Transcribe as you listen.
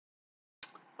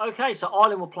Okay, so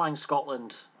Ireland were playing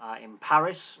Scotland in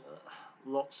Paris.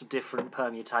 Lots of different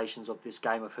permutations of this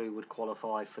game of who would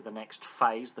qualify for the next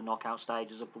phase, the knockout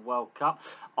stages of the World Cup.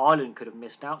 Ireland could have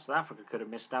missed out, South Africa could have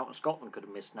missed out, and Scotland could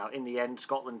have missed out. In the end,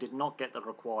 Scotland did not get the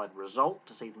required result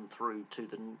to see them through to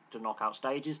the knockout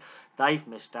stages. They've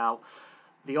missed out.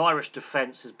 The Irish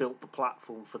defence has built the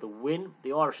platform for the win.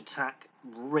 The Irish attack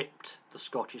ripped the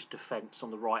Scottish defence on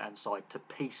the right-hand side to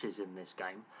pieces in this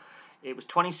game. It was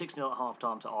 26-0 at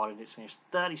half-time to Ireland. It's finished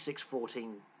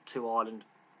 36-14 to Ireland.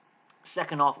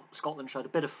 Second half, Scotland showed a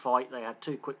bit of fight. They had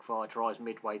two quick-fire tries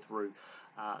midway through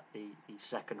the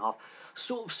second half.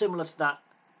 Sort of similar to that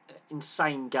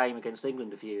insane game against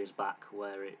England a few years back,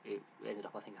 where it ended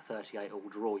up, I think, a 38-all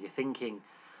draw. You're thinking,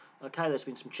 okay, there's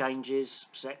been some changes.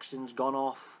 Sexton's gone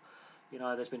off. You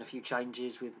know, there's been a few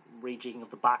changes with rejigging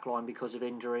of the back line because of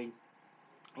injury.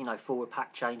 You know, forward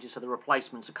pack changes, so the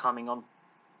replacements are coming on.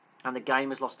 And the game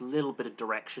has lost a little bit of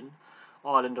direction.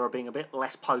 Ireland are being a bit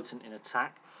less potent in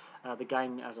attack. The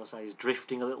game, as I say, is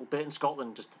drifting a little bit, and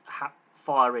Scotland just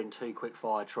fire in two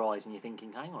quick-fire tries, and you're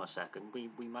thinking, hang on a second,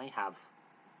 we may have,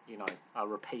 you know, a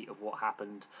repeat of what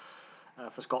happened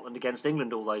for Scotland against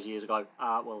England all those years ago.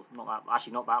 Well, not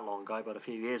that long ago, but a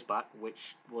few years back,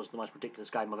 which was the most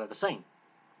ridiculous game I've ever seen.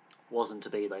 Wasn't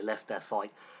to be. They left their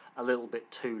fight a little bit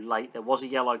too late. There was a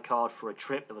yellow card for a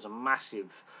trip. There was a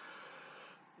massive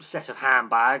set of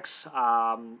handbags,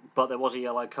 but there was a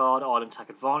yellow card. Ireland take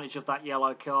advantage of that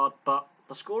yellow card, but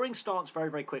the scoring starts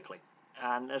very, very quickly.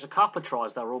 And there's a couple of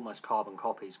tries that are almost carbon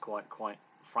copies, quite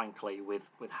frankly, with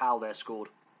how they're scored.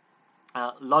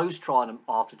 Lowe's tried them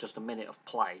after just a minute of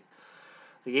play.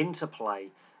 The interplay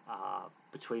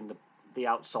between the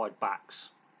outside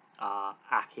backs,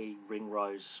 Aki,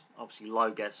 Ringrose, obviously Lowe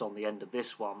gets on the end of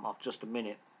this one after just a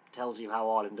minute, tells you how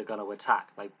Ireland are going to attack.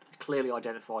 They've clearly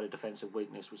identified a defensive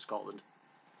weakness with Scotland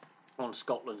on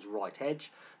Scotland's right edge.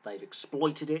 They've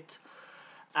exploited it,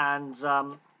 and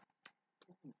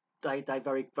they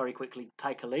very, very quickly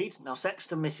take a lead. Now,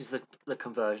 Sexton misses the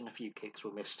conversion. A few kicks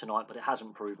were missed tonight, but it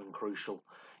hasn't proven crucial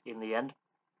in the end.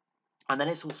 And then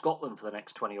it's all Scotland for the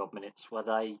next 20-odd minutes, where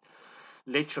they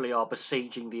literally are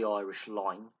besieging the Irish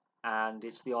line, and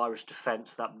it's the Irish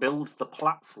defence that builds the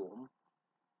platform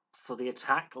for the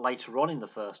attack later on in the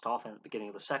first half and at the beginning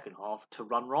of the second half to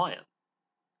run riot.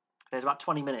 There's about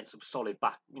 20 minutes of solid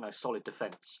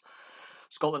defence.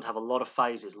 Scotland have a lot of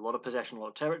phases, a lot of possession, a lot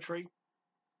of territory.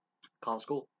 Can't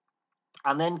score.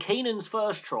 And then Keenan's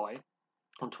first try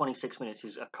on 26 minutes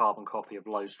is a carbon copy of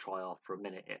Lowe's try after a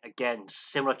minute. Again,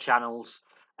 similar channels,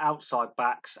 outside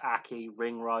backs, Aki,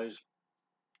 Ringrose.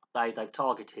 They've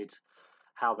targeted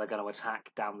how they're going to attack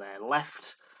down their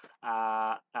left.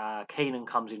 Keenan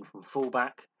comes in from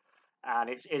fullback, and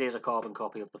it is a carbon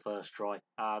copy of the first try.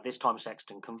 This time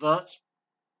Sexton converts,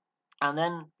 and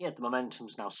then the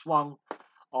momentum's now swung.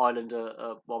 Ireland,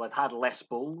 while they've had less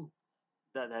ball,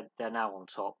 they're now on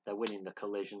top. They're winning the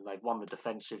collision. They've won the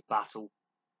defensive battle.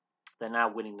 They're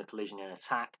now winning the collision in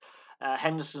attack.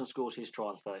 Henderson scores his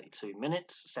try in 32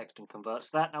 minutes. Sexton converts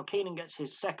that. Now Keenan gets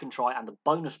his second try and the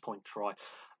bonus point try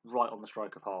right on the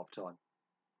stroke of half time.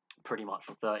 Pretty much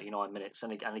for 39 minutes.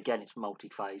 And again, it's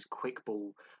multi-phase, quick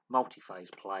ball, multi-phase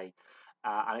play.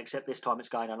 And except this time it's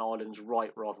going on Ireland's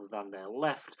right rather than their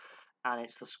left. And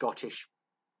it's the Scottish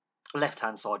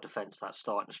left-hand side defence that's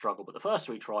starting to struggle. But the first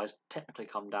three tries technically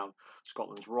come down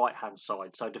Scotland's right-hand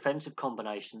side. So defensive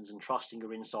combinations and trusting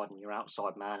your inside and your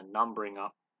outside man and numbering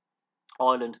up.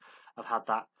 Ireland have had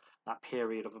that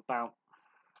period of about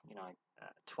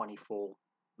 24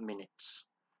 minutes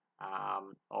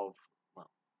of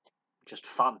just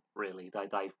fun, really.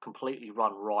 They've completely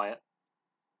run riot,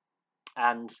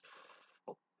 and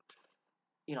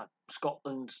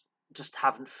Scotland just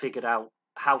haven't figured out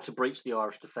how to breach the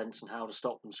Irish defence and how to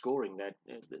stop them scoring.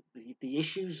 The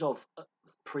issues of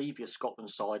previous Scotland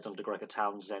sides under Gregor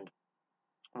Townsend,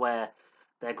 where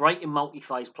they're great in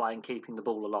multi-phase play and keeping the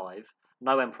ball alive,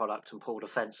 no end product and poor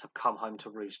defence have come home to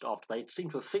roost after they seem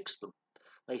to have fixed them.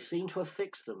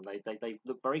 They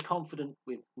look very confident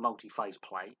with multi-phase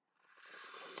play.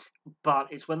 But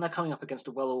it's when they're coming up against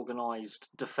a well-organised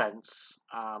defence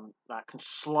that can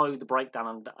slow the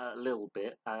breakdown a little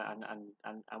bit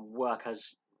and work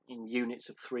as in units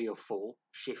of 3 or 4,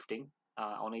 shifting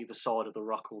on either side of the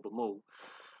ruck or the maul.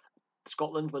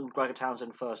 Scotland, when Gregor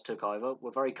Townsend first took over, were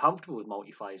very comfortable with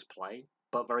multi-phase play,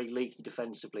 but very leaky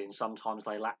defensively, and sometimes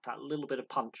they lacked that little bit of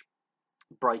punch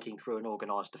breaking through an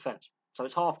organised defence. So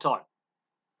it's half-time.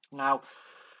 Now,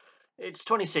 it's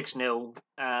 26-0,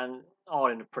 and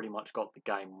Ireland have pretty much got the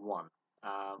game won.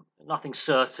 Nothing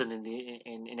certain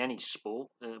in any sport.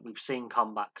 We've seen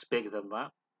comebacks bigger than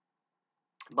that.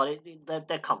 but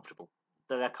they're comfortable.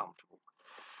 They're comfortable.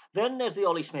 Then there's the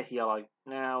Ollie Smith yellow.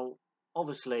 Now,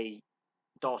 obviously,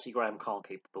 Darcy Graham can't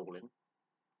keep the ball in.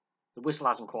 The whistle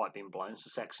hasn't quite been blown, so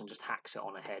Sexton just hacks it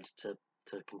on ahead to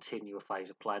continue a phase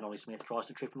of play, and Ollie Smith tries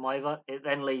to trip him over. It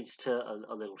then leads to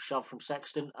a little shove from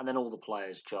Sexton, and then all the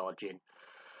players charge in.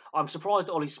 I'm surprised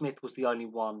Ollie Smith was the only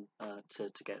one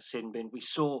to get sin bin. We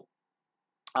saw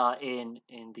in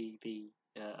the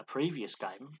a previous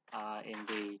game in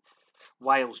the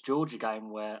Wales-Georgia game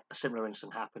where a similar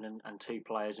incident happened and two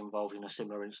players involved in a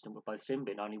similar incident were both sin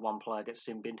bin. Only one player gets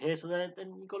sin binned here, so then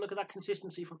you've got to look at that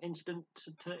consistency from incident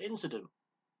to incident.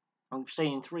 And we've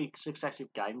seen in 3 successive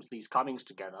games these comings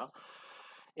together.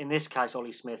 In this case,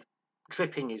 Ollie Smith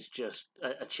tripping is just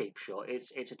a cheap shot.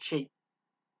 It's a cheap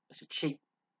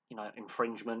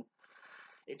infringement.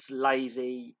 It's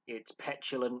lazy. It's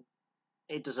petulant.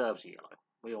 It deserves a yellow.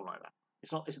 We all know that.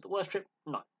 It's not. Is it the worst trip?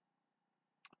 No.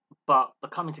 But the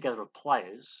coming together of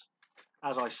players,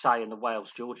 as I say in the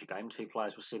Wales-Georgia game, 2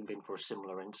 players were sin binned for a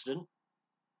similar incident.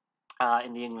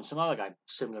 In the England-Samoa game,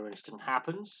 similar incident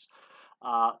happens.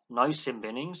 No sin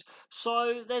binnings.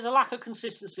 So there's a lack of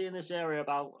consistency in this area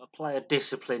about a player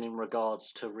discipline in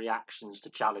regards to reactions to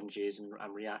challenges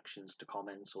and reactions to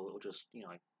comments or just,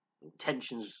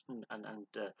 tensions and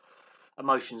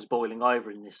emotions boiling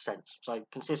over in this sense. So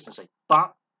consistency.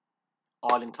 But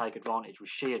Ireland take advantage with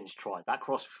Sheehan's try. That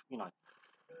cross,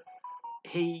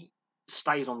 he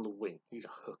stays on the wing. He's a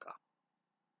hooker.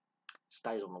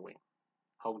 Stays on the wing.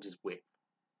 Holds his width.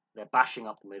 They're bashing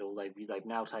up the middle. They've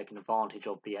now taken advantage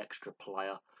of the extra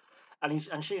player.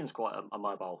 And Sheehan's quite a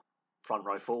mobile front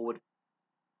row forward.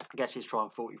 Gets his try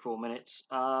in 44 minutes.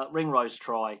 Ringrose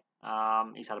try.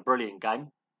 He's had a brilliant game.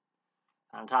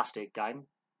 Fantastic game.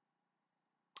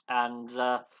 And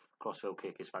crossfield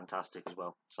kick is fantastic as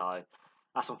well. So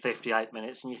that's on 58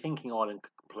 minutes. And you're thinking Ireland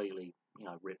could completely,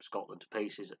 rip Scotland to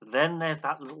pieces. Then there's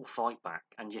that little fight back.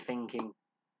 And you're thinking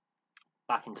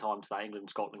back in time to that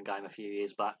England-Scotland game a few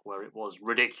years back where it was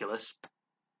ridiculous.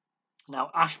 Now,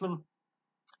 Ashman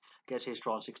gets his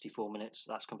try in 64 minutes.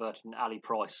 That's converted in Ali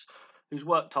Price, who's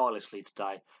worked tirelessly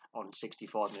today on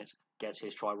 65 minutes, gets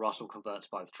his try. Russell converts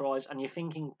both tries. And you're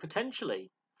thinking,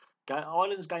 potentially,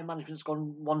 Ireland's game management's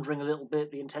gone wandering a little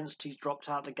bit. The intensity's dropped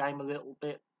out of the game a little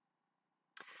bit.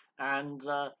 And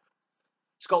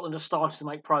Scotland has started to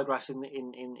make progress in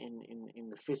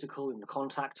the physical, in the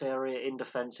contact area, in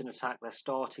defence, in attack. They're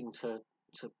starting to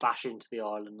bash into the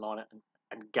Ireland line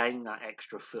and gain that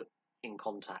extra foot in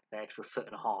contact, the extra foot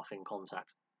and a half in contact.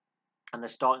 And they're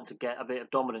starting to get a bit of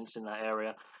dominance in that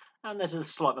area. And there's a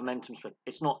slight momentum split.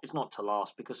 It's not to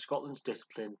last because Scotland's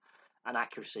discipline and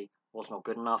accuracy was not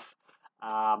good enough.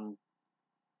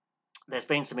 There's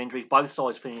been some injuries. Both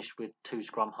sides finished with 2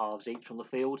 scrum halves each on the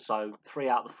field, so 3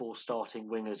 out of the 4 starting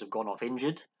wingers have gone off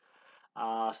injured.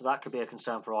 So that could be a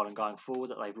concern for Ireland going forward,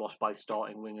 that they've lost both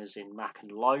starting wingers in Mack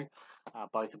and Lowe.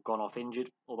 Both have gone off injured,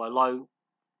 although Lowe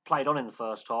played on in the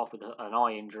first half with an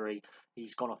eye injury.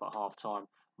 He's gone off at half-time.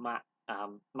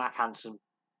 Mack Hansen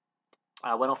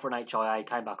went off for an HIA,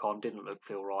 came back on, didn't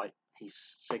feel right.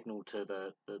 He's signalled to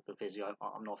the physio,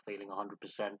 I'm not feeling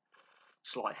 100%.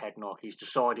 Slight head knock. He's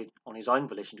decided on his own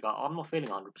volition to go, I'm not feeling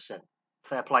 100%.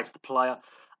 Fair play to the player.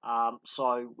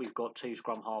 So we've got 2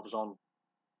 scrum halves on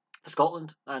for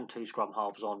Scotland and 2 scrum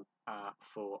halves on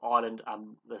for Ireland,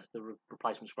 and the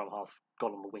replacement scrum half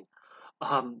gone on the wing.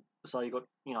 So you've got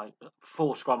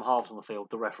 4 scrum halves on the field.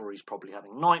 The referee's probably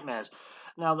having nightmares.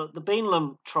 Now the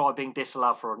Beanlam try being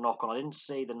disallowed for a knock on. I didn't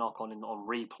see the knock on on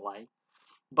replay,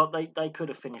 but they could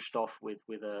have finished off with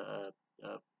a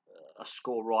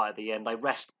score right at the end. They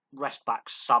rest back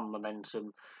some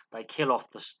momentum. They kill off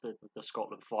the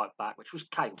Scotland fight back, which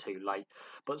came too late.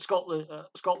 But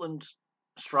Scotland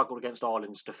struggled against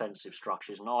Ireland's defensive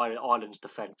structures, and Ireland's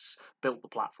defence built the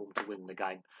platform to win the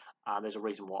game. There's a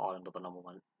reason why Ireland are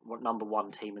the number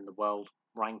one team in the world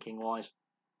ranking wise.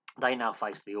 They now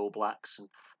face the All Blacks, and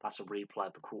that's a replay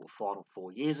of the quarter-final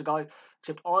 4 years ago.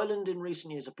 Except Ireland in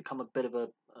recent years have become a bit of a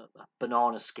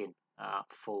banana skin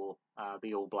for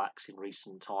the All Blacks in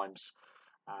recent times.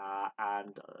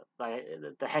 And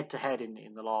the head-to-head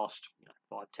in the last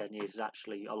 5-10 years is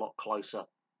actually a lot closer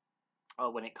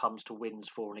when it comes to wins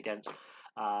for and against.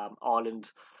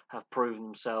 Ireland have proven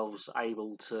themselves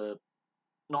able to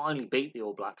not only beat the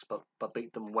All Blacks, but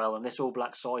beat them well. And this All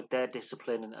Black side, their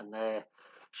discipline and their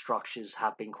structures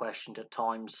have been questioned at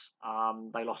times.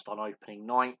 They lost on opening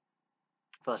night.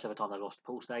 First ever time they lost a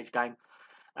pool stage game.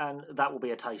 and that will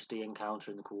be a tasty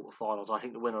encounter in the quarterfinals. I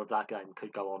think the winner of that game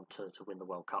could go on to win the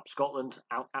World Cup. Scotland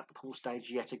out at the pool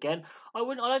stage yet again. I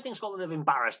don't think Scotland have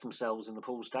embarrassed themselves in the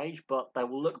pool stage, but they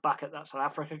will look back at that South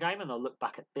Africa game and they'll look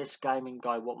back at this game and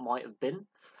go, what might have been.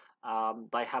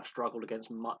 They have struggled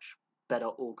against much better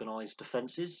organised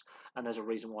defences, and there's a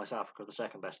reason why South Africa are the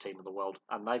second best team in the world,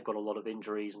 and they've got a lot of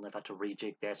injuries and they've had to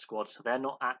rejig their squad, so they're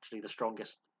not actually the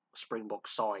strongest Springbok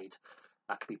side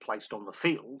that could be placed on the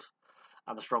field,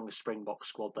 and the strongest Springbok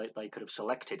squad they could have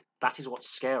selected. That is what's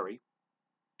scary,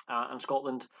 and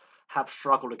Scotland have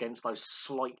struggled against those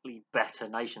slightly better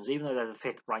nations, even though they're the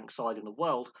fifth ranked side in the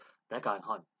world. They're going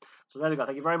home. So there we go.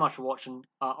 Thank you very much for watching.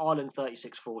 Ireland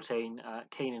 36-14.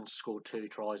 Keenan scored 2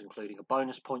 tries, including a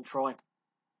bonus point try.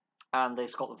 And the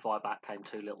Scotland fight back came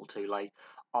too little too late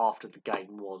after the game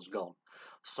was gone.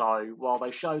 So while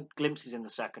they showed glimpses in the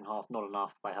second half, not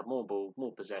enough. They had more ball,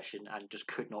 more possession, and just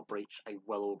could not breach a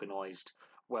well-organised,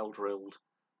 well-drilled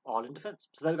Ireland defence.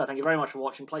 So there we go. Thank you very much for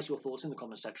watching. Place your thoughts in the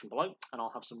comment section below, and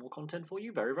I'll have some more content for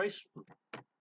you very, very soon.